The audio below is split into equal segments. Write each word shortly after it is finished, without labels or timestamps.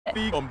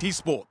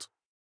Sport.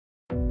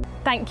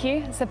 Thank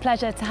you. It's a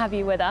pleasure to have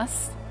you with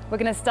us. We're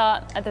going to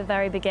start at the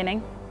very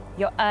beginning.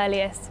 Your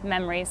earliest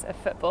memories of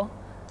football.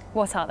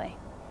 What are they?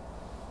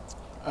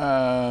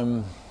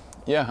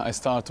 Yeah, I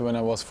started when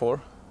I was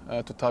 4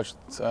 to touch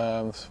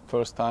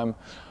first time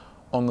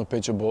on the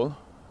pitch a ball.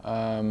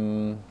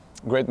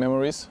 Great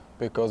memories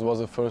because it was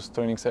the first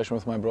training session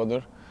with my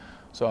brother.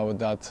 So our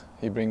dad,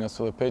 he bring us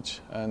to the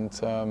pitch,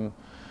 and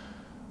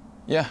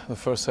yeah, the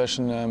first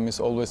session is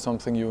always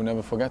something you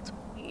never forget.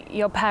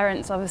 Your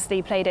parents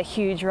obviously played a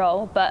huge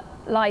role, but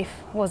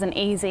life wasn't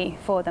easy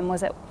for them,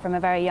 was it, from a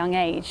very young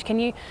age? Can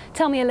you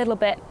tell me a little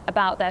bit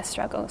about their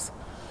struggles?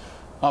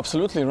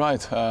 Absolutely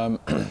right.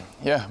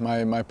 Yeah,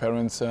 my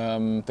parents,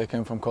 they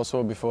came from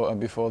Kosovo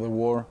before the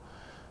war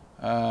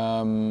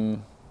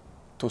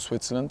to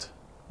Switzerland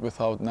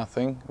without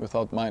nothing,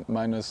 without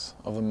minus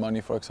of the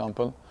money, for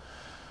example.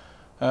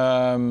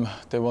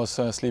 They was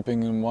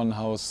sleeping in one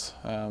house,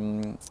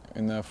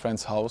 in a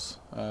friend's house,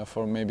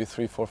 for maybe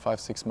 3, 4, 5,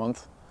 6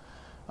 months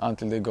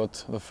until they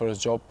got the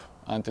first job,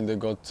 until they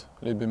got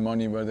a little bit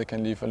money where they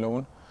can live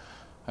alone.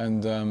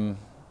 And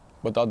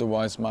but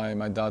otherwise,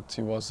 my dad,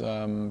 he was,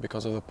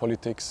 because of the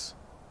politics,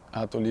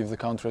 had to leave the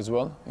country as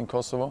well in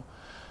Kosovo.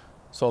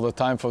 So the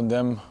time for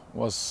them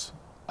was,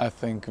 I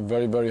think,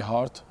 very, very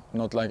hard,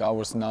 not like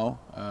ours now.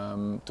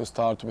 To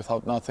start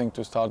without nothing,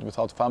 to start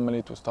without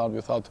family, to start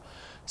without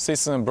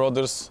sisters and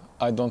brothers,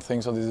 I don't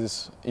think so this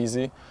is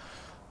easy.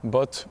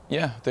 But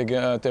yeah,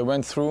 they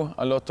went through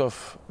a lot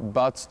of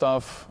bad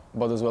stuff,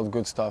 but as well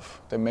good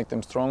stuff. They make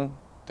them strong.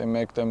 They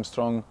make them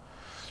strong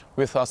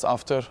with us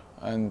after,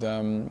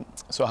 and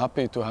so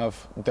happy to have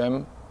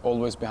them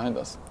always behind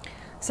us.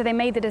 So they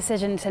made the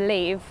decision to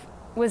leave.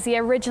 Was the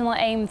original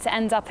aim to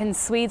end up in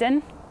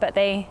Sweden, but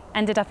they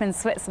ended up in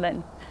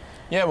Switzerland?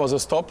 Yeah, it was a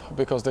stop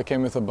because they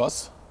came with a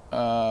bus.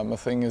 The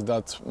thing is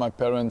that my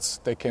parents,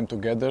 they came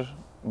together,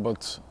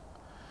 but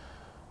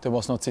they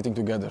was not sitting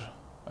together.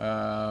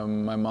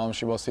 My mom,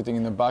 she was sitting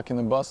in the back in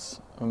the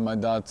bus, and my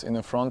dad in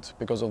the front.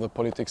 Because of the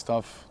politics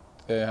stuff,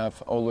 they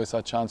have always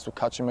a chance to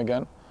catch him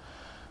again.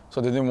 So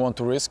they didn't want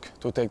to risk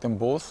to take them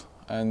both.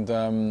 And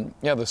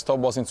yeah, the stop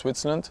was in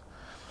Switzerland.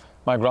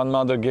 My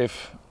grandmother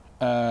gave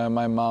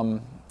my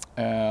mom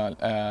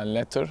a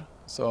letter.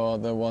 So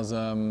there was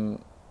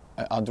an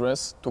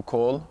address to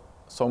call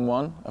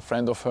someone, a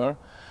friend of her.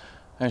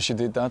 And she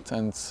did that.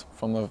 And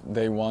from the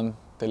day one,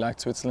 they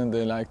liked Switzerland.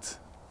 They liked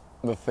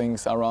the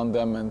things around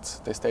them, and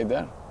they stayed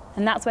there.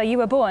 And that's where you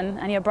were born,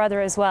 and your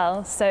brother as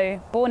well. So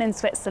born in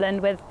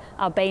Switzerland with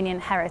Albanian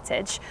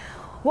heritage.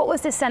 What was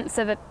the sense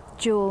of a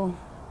dual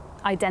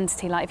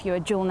identity like for you, a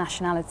dual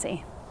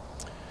nationality?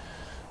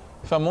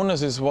 If I'm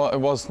honest, it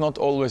was not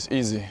always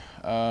easy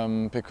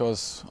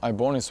because I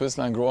born in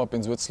Switzerland, grew up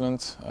in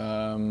Switzerland,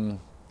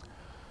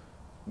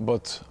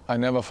 but I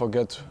never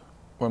forget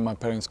where my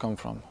parents come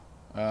from.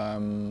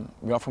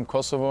 We are from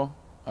Kosovo.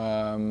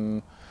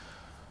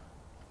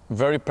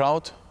 Very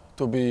proud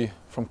to be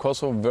from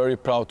Kosovo, very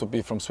proud to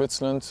be from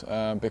Switzerland,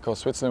 because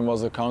Switzerland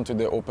was the country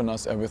that opened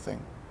us everything.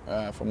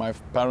 For my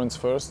parents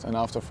first, and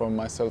after for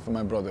myself and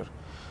my brother.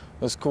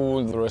 The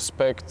school, the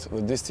respect,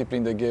 the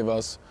discipline they gave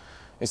us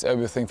is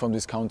everything from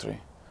this country.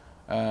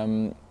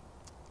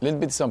 Little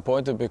bit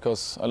disappointed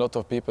because a lot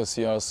of people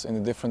see us in the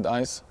different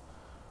eyes.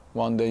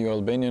 One day you're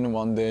Albanian,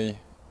 one day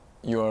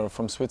you are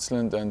from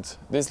Switzerland, and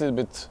this is a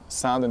little bit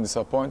sad and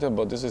disappointed,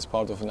 but this is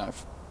part of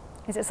life.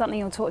 Is it something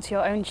you'll talk to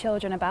your own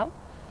children about?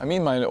 I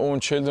mean, my own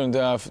children, they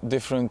have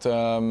different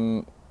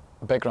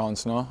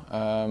backgrounds, no?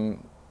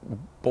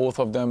 Both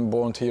of them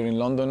born here in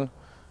London.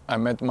 I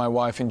met my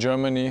wife in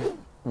Germany.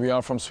 We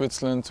are from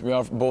Switzerland. We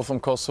are both from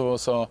Kosovo,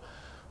 so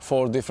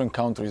 4 different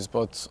countries.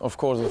 But of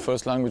course, the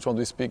first language what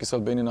we speak is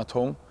Albanian at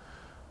home,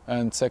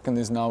 and second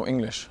is now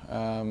English.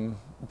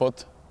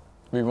 But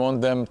we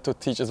want them to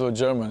teach as well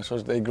German, so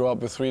they grow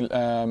up with 3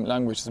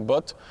 languages.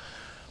 But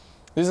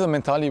this is a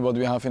mentality what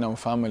we have in our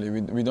family.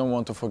 We don't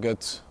want to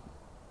forget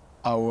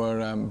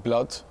our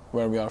blood,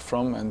 where we are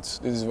from, and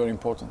this is very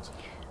important.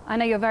 I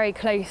know you're very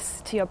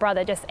close to your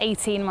brother, just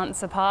 18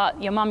 months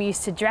apart. Your mum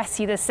used to dress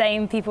you the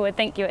same. People would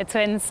think you were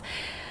twins.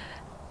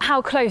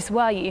 How close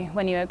were you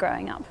when you were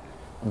growing up?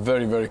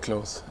 Very, very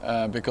close,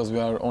 because we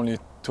are only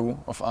 2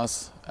 of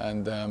us,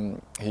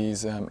 and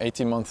he's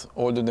 18 months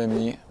older than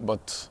me,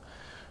 but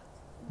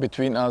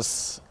between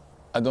us,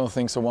 I don't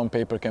think so one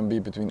paper can be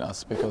between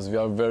us, because we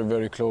are very,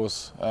 very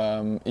close.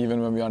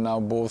 Even when we are now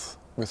both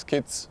with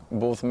kids,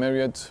 both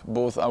married,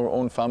 both our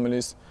own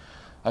families.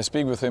 I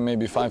speak with him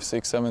maybe 5,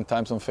 6, 7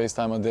 times on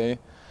FaceTime a day,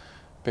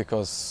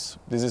 because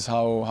this is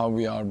how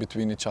we are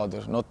between each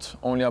other. Not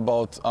only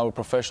about our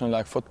professional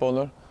like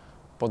footballer,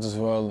 but as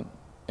well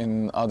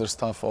in other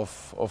stuff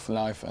of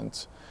life.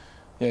 And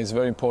yeah, it's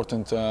very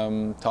important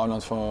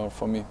turnout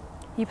for me.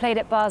 You played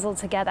at Basel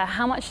together.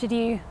 How much did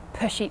you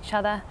push each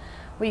other?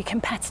 Were you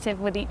competitive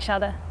with each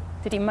other?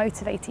 Did you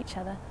motivate each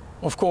other?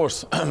 Of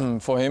course,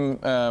 for him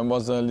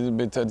was a little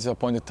bit a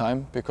disappointed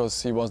time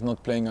because he was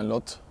not playing a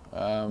lot.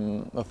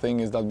 The thing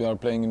is that we are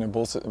playing in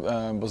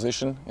a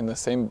position, in the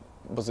same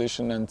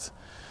position, and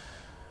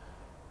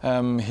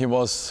He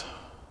was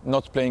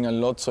not playing a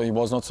lot, so he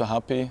was not so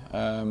happy.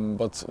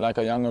 But like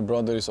a younger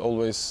brother, it's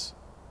always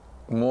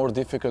more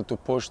difficult to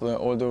push the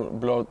older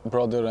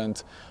brother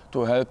and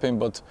to help him.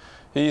 But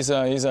he's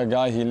a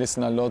guy, he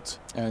listens a lot.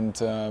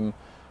 And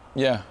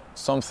yeah,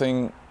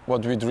 something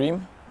what we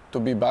dream to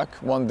be back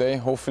one day,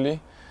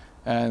 hopefully.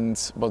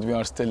 But we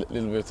are still a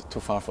little bit too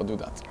far to do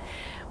that.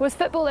 Was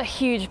football a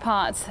huge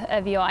part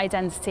of your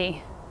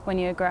identity when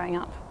you were growing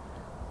up?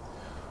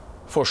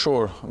 For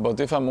sure, but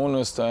if I'm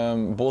honest,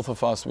 both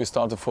of us, we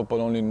started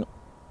football only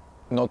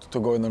not to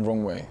go in the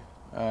wrong way.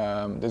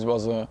 This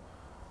was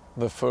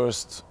the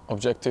first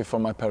objective for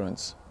my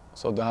parents.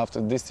 So to have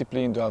the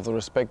discipline, to have the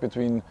respect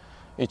between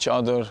each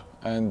other,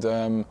 and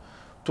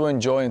to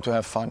enjoy and to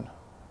have fun.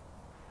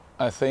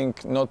 I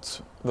think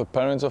not the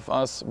parents of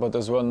us, but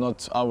as well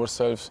not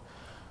ourselves,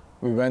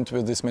 we went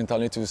with this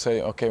mentality to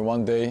say, okay,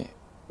 one day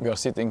we are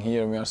sitting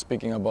here and we are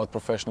speaking about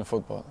professional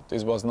football.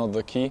 This was not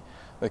the key.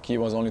 The key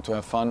was only to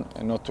have fun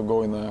and not to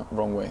go in the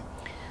wrong way.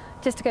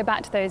 Just to go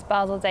back to those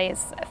Basel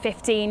days, at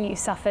 15 you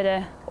suffered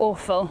an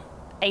awful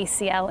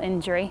ACL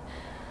injury.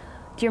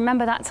 Do you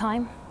remember that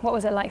time? What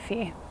was it like for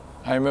you?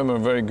 I remember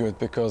very good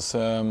because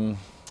it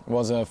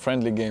was a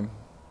friendly game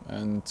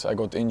and I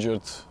got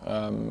injured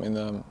in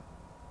the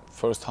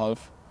first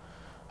half.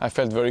 I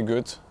felt very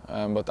good,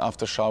 but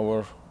after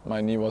shower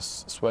my knee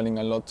was swelling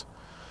a lot.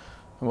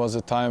 It was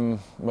a time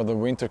where the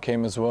winter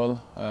came as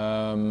well,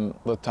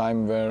 the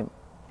time where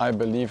I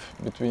believe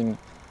between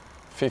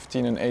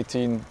 15 and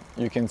 18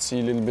 you can see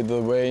a little bit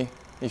the way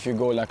if you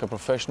go like a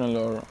professional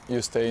or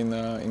you stay in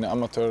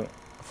amateur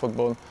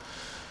football.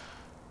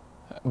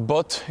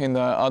 But in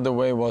the other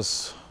way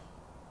was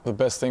the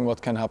best thing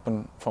what can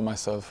happen for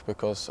myself,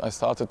 because I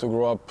started to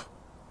grow up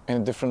in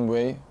a different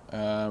way,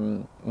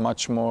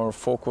 much more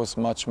focused,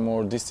 much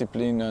more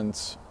discipline, and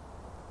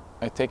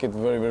I take it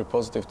very, very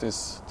positive,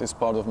 this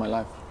part of my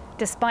life.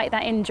 Despite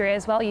that injury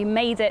as well, you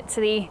made it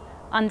to the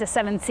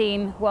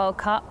Under-17 World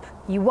Cup.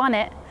 You won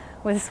it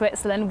with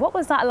Switzerland. What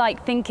was that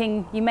like,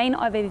 thinking you may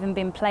not have even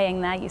been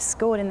playing there? You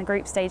scored in the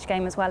group stage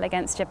game as well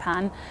against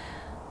Japan.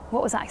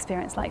 What was that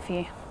experience like for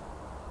you?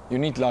 You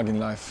need luck in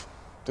life.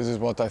 This is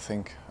what I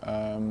think.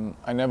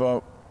 I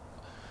never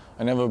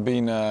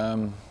been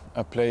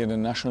a player in the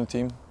national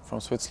team from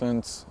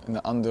Switzerland, in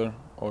the under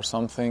or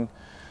something.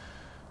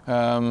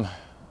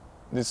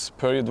 This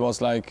period was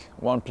like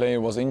one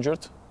player was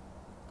injured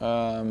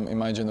in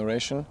my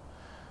generation,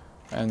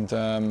 and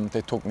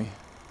they took me.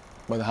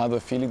 But I had a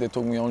feeling they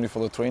took me only for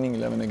the training,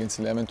 11 against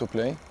 11 to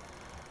play.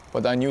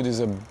 But I knew this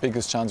is the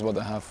biggest chance what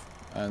I have.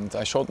 And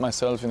I showed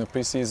myself in the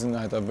preseason.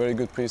 I had a very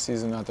good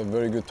preseason, I had a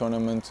very good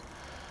tournament.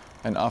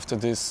 And after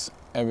this,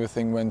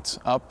 everything went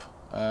up,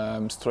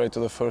 straight to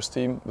the first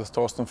team. With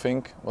Thorsten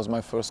Fink was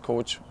my first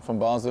coach from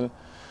Basel.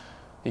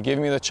 He gave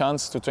me the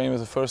chance to train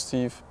with the first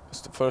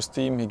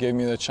team. He gave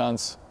me the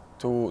chance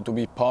to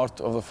be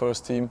part of the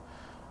first team.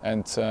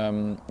 And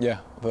yeah,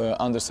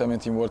 the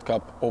Under-17 World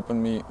Cup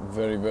opened me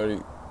very, very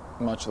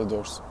much the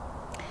doors.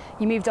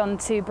 You moved on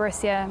to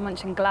Borussia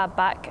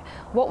Mönchengladbach.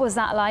 What was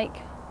that like,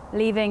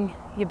 leaving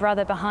your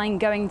brother behind,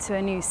 going to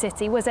a new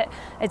city? Was it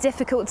a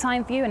difficult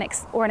time for you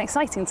or an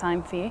exciting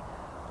time for you?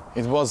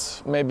 It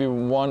was maybe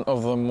one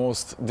of the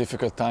most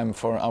difficult times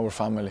for our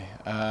family.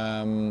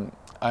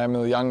 I am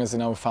the youngest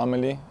in our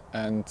family,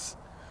 and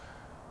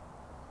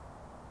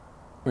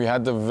we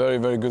had a very,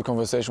 very good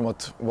conversation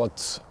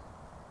what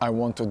I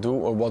want to do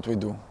or what we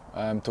do.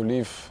 To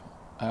leave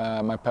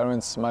my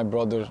parents, my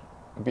brother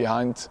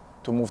behind,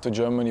 to move to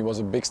Germany was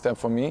a big step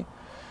for me.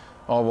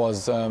 I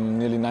was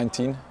nearly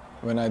 19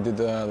 when I did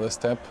the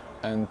step,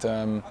 and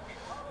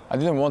I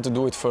didn't want to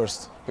do it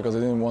first because I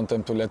didn't want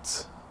them to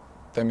let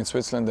them in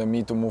Switzerland and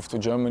me to move to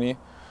Germany.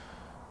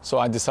 So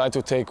I decided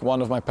to take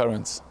one of my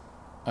parents.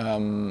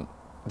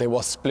 They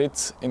was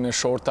split in a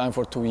short time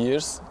for 2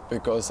 years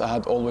because I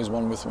had always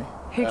one with me.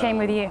 Who came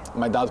with you?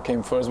 My dad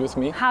came first with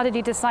me. How did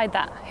you decide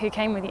that? Who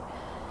came with you?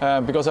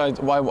 Because I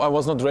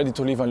was not ready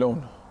to leave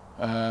alone.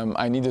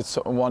 I needed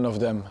one of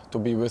them to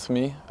be with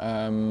me.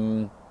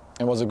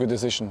 It was a good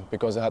decision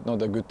because I had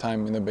not a good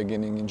time in the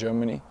beginning in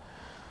Germany.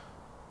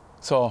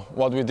 So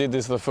what we did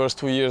is the first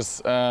 2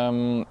 years,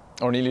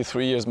 or nearly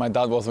 3 years, my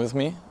dad was with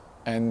me.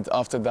 And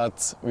after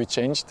that we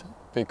changed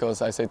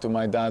because I said to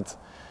my dad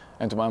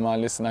and to my mom,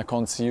 listen, I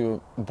can't see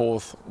you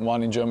both,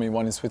 one in Germany,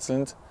 one in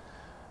Switzerland.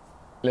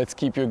 Let's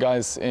keep you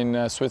guys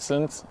in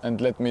Switzerland and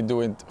let me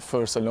do it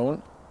first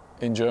alone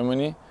in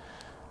Germany.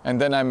 And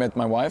then I met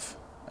my wife.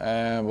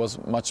 It was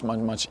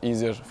much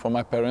easier for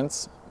my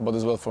parents, but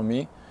as well for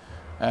me.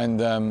 And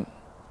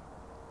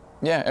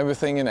yeah,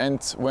 everything in the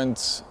end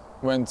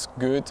went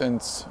good,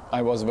 and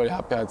I was very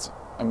happy. I had an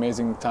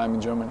amazing time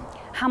in Germany.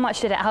 How much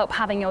did it help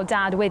having your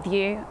dad with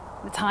you?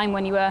 The time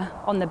when you were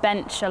on the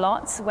bench a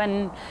lot,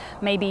 when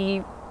maybe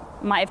you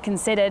might have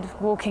considered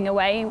walking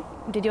away.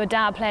 Did your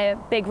dad play a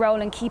big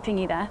role in keeping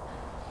you there?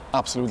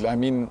 Absolutely. I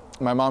mean,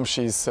 my mom,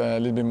 she's a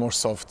little bit more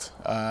soft,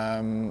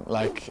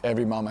 like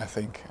every mom, I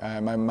think.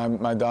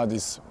 My dad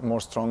is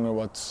more stronger,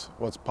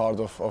 what's part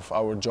of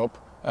our job.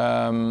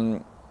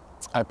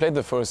 I played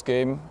the first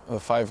game, the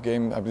 5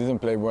 game. I didn't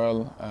play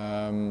well.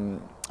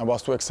 I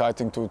was too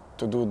exciting to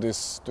do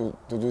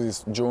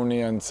this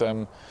journey,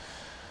 and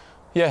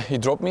yeah, he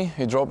dropped me.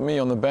 He dropped me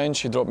on the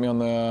bench. He dropped me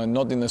on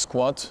not in the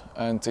squad.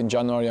 And in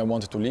January, I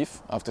wanted to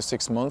leave after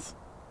 6 months.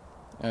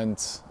 And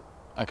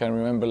I can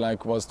remember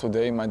like was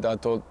today. My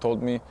dad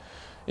told me,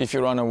 if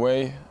you run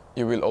away,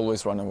 you will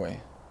always run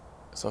away.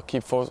 So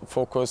keep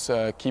focus,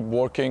 keep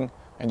working,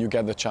 and you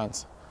get the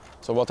chance.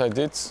 So what I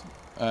did,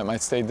 I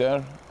stayed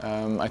there.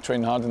 I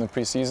trained hard in the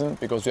pre-season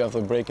because we have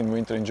a break in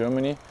winter in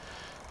Germany.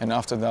 And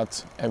after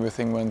that,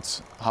 everything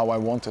went how I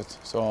wanted.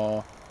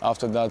 So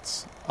after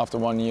that, after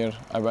 1 year,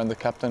 I went the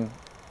captain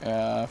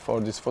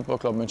for this football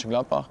club,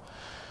 Mönchengladbach.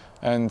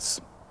 And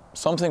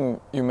something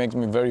you make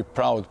me very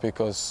proud,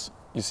 because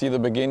you see the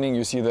beginning,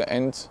 you see the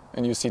end,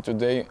 and you see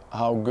today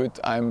how good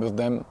I am with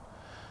them.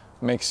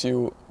 Makes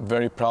you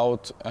very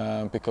proud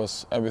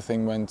because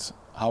everything went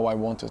how I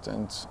wanted,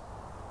 and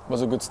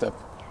was a good step.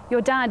 Your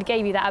dad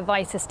gave you that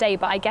advice to stay,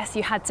 but I guess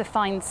you had to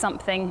find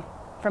something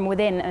from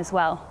within as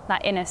well,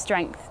 that inner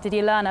strength. Did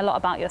you learn a lot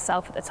about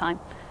yourself at the time?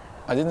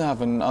 I didn't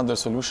have another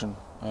solution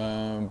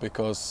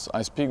because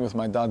I speak with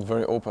my dad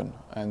very open,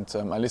 and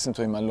I listen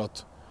to him a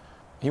lot.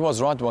 He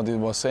was right what he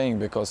was saying,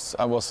 because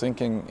I was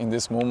thinking in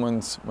this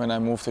moment when I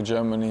moved to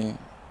Germany,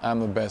 I'm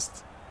the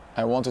best.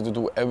 I wanted to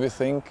do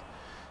everything.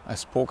 I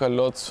spoke a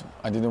lot,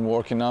 I didn't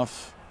work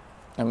enough.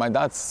 And my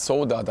dad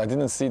saw that. I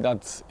didn't see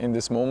that in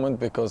this moment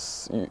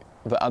because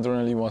the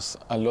adrenaline was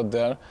a lot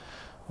there.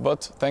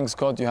 But thanks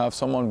God you have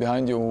someone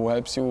behind you who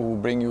helps you, who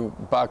bring you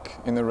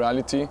back in the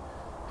reality,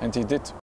 and he did.